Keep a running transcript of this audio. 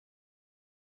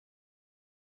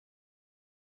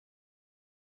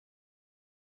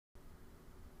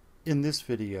In this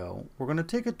video, we're going to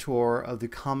take a tour of the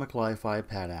Comic Life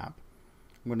iPad app.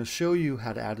 I'm going to show you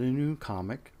how to add a new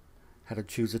comic, how to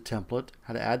choose a template,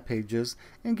 how to add pages,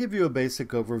 and give you a basic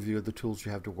overview of the tools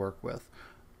you have to work with.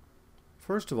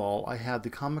 First of all, I have the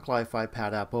Comic Life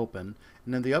iPad app open,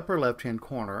 and in the upper left-hand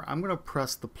corner, I'm going to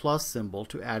press the plus symbol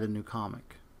to add a new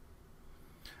comic.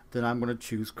 Then I'm going to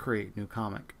choose Create New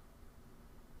Comic.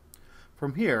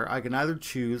 From here, I can either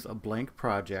choose a blank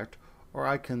project, or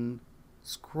I can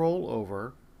scroll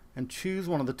over and choose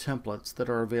one of the templates that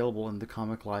are available in the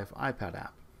Comic Life iPad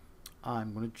app.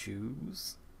 I'm going to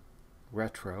choose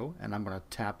Retro, and I'm going to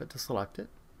tap it to select it.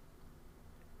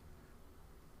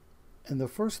 And the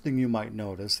first thing you might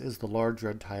notice is the large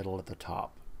red title at the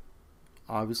top.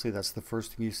 Obviously, that's the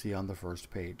first thing you see on the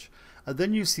first page.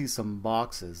 Then you see some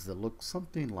boxes that look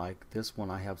something like this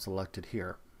one I have selected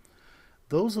here.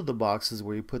 Those are the boxes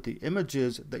where you put the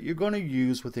images that you're going to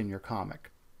use within your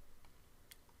comic.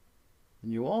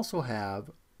 And you also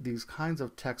have these kinds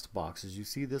of text boxes. You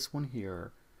see this one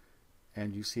here,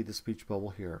 and you see the speech bubble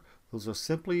here. Those are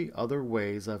simply other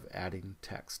ways of adding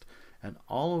text. And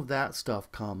all of that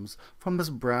stuff comes from this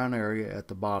brown area at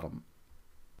the bottom.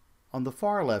 On the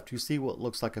far left, you see what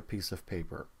looks like a piece of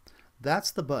paper. That's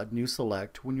the button you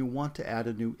select when you want to add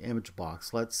a new image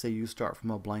box. Let's say you start from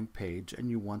a blank page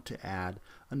and you want to add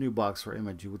a new box or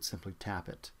image. You would simply tap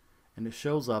it, and it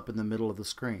shows up in the middle of the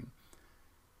screen.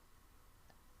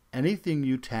 Anything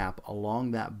you tap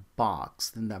along that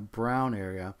box in that brown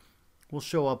area will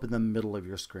show up in the middle of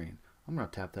your screen. I'm going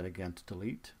to tap that again to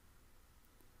delete.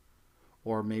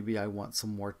 Or maybe I want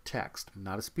some more text,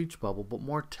 not a speech bubble, but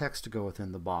more text to go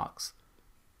within the box.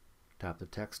 Tap the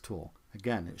text tool.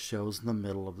 Again, it shows in the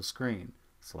middle of the screen.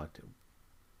 Select it.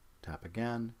 Tap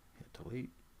again, hit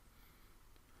delete.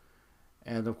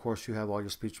 And of course you have all your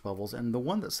speech bubbles, and the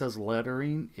one that says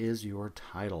lettering is your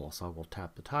title. So I will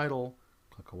tap the title,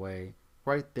 click away,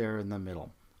 right there in the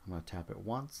middle. I'm going to tap it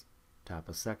once, tap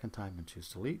a second time, and choose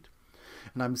delete.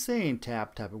 And I'm saying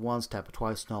tap it once, tap it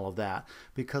twice, and all of that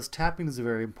because tapping is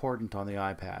very important on the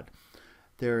iPad.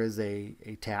 There is a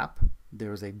tap,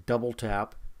 there's a double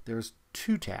tap, there's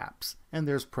two taps, and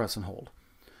there's press and hold.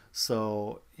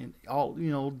 So in all,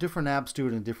 different apps do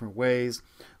it in different ways.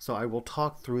 So I will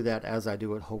talk through that as I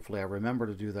do it. Hopefully I remember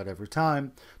to do that every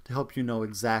time to help you know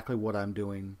exactly what I'm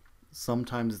doing.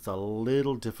 Sometimes it's a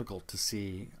little difficult to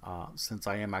see since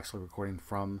I am actually recording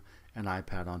from an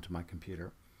iPad onto my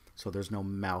computer. So there's no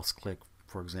mouse click,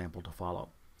 for example, to follow.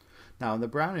 Now in the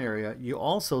brown area, you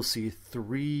also see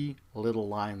three little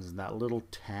lines in that little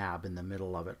tab in the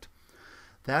middle of it.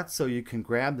 That's so you can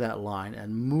grab that line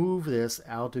and move this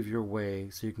out of your way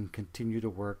so you can continue to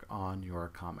work on your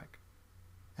comic.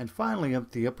 And finally,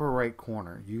 up the upper right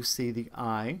corner, you see the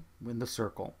I in the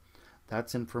circle.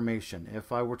 That's information.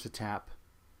 If I were to tap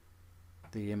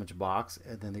the image box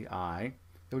and then the I,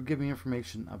 it would give me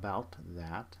information about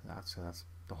that. That's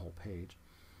the whole page.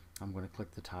 I'm going to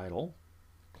click the title,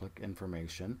 click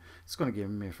information. It's going to give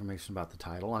me information about the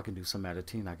title. I can do some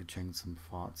editing. I could change some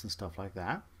fonts and stuff like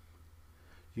that.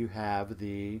 You have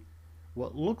the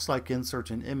what looks like insert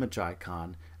an image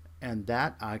icon, and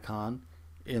that icon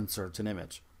inserts an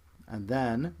image. And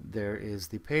then there is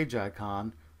the page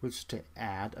icon, which is to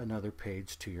add another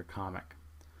page to your comic.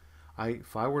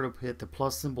 If I were to hit the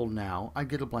plus symbol now, I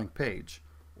get a blank page.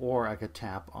 Or I could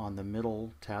tap on the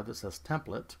middle tab that says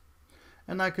template,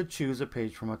 and I could choose a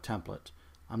page from a template.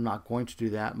 I'm not going to do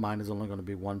that. Mine is only going to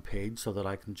be one page so that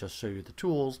I can just show you the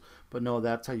tools, but no,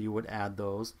 that's how you would add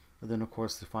those. And then of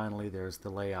course finally there's the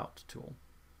layout tool.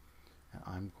 And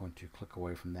I'm going to click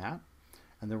away from that.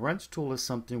 And the wrench tool is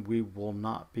something we will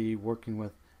not be working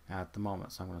with at the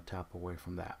moment, so I'm going to tap away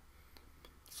from that.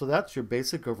 So that's your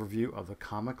basic overview of the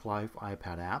Comic Life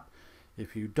iPad app.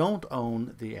 If you don't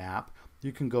own the app,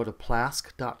 you can go to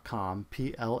plask.com,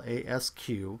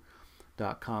 P-L-A-S-Q.com,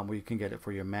 where you can get it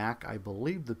for your Mac, I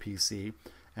believe the PC,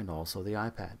 and also the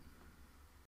iPad.